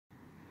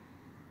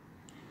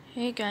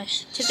Hey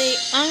guys, today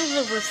I'm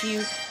going to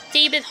review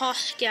David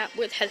Hobbscapp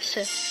with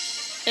headset,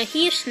 and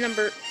he is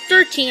number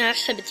 13 out of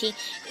 17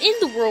 in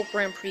the World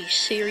Grand Prix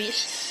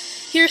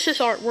series. Here's his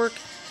artwork.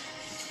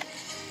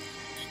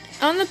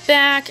 On the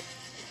back,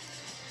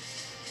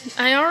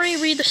 I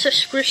already read the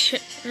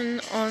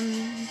subscription on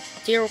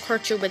Daryl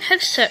Karcher with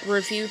headset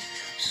review,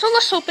 so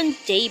let's open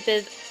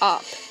David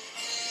up.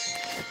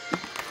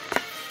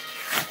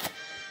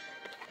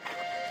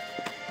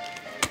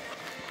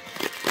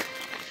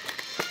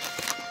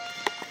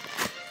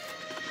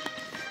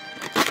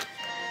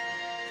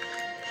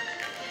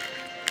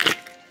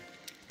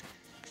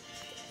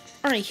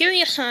 Alright, here he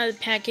is on the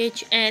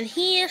package, and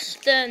he is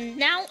the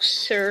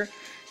announcer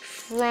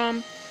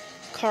from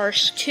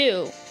Cars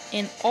 2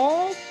 in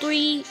all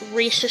 3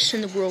 races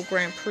in the World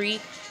Grand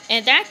Prix,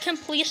 and that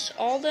completes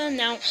all the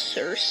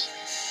announcers.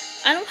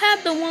 I don't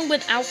have the one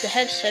without the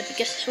headset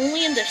because it's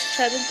only in the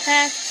 7th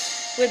pack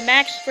with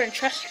Max,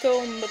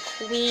 Francesco,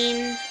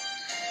 McQueen,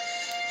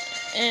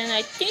 and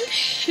I think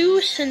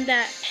Shoes in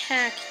that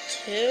pack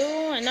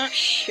too, I'm not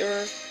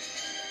sure,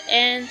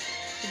 and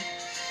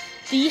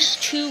these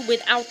 2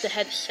 without the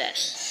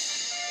headsets.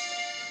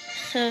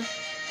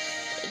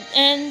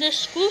 And the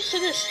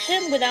exclusive is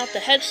him without the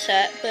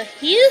headset, but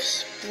he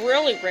is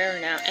really rare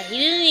now, and he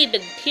didn't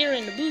even appear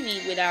in the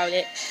movie without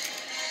it.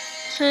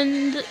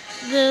 And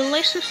the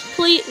license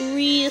plate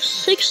reads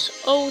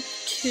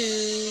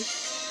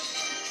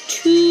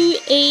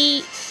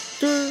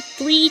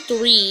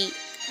 6022833.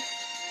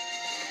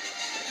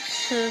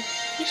 So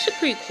it's a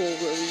pretty cool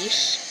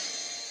release.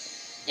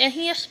 And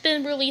he has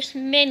been released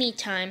many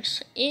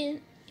times.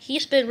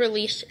 He's been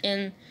released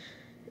in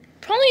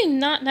probably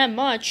not that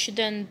much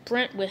than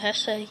Brent with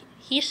headset.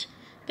 He's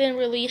been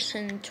released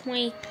in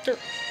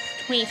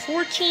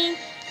 2014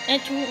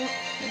 and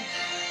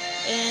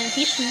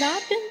he's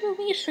not been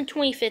released in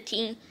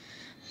 2015.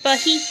 But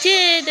he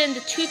did in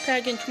the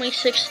 2-pack in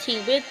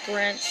 2016 with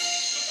Brent.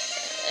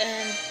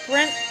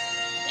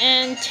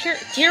 And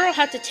Daryl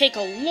had to take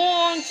a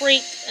long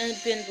break and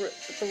been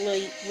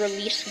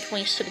released in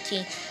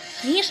 2017.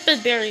 He's been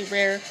very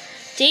rare.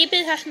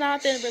 David has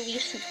not been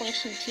released in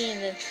 2017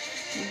 in the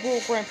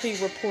World Grand Prix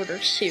Reporter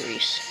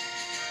series.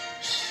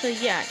 So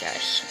yeah,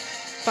 guys.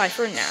 Bye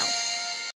for now.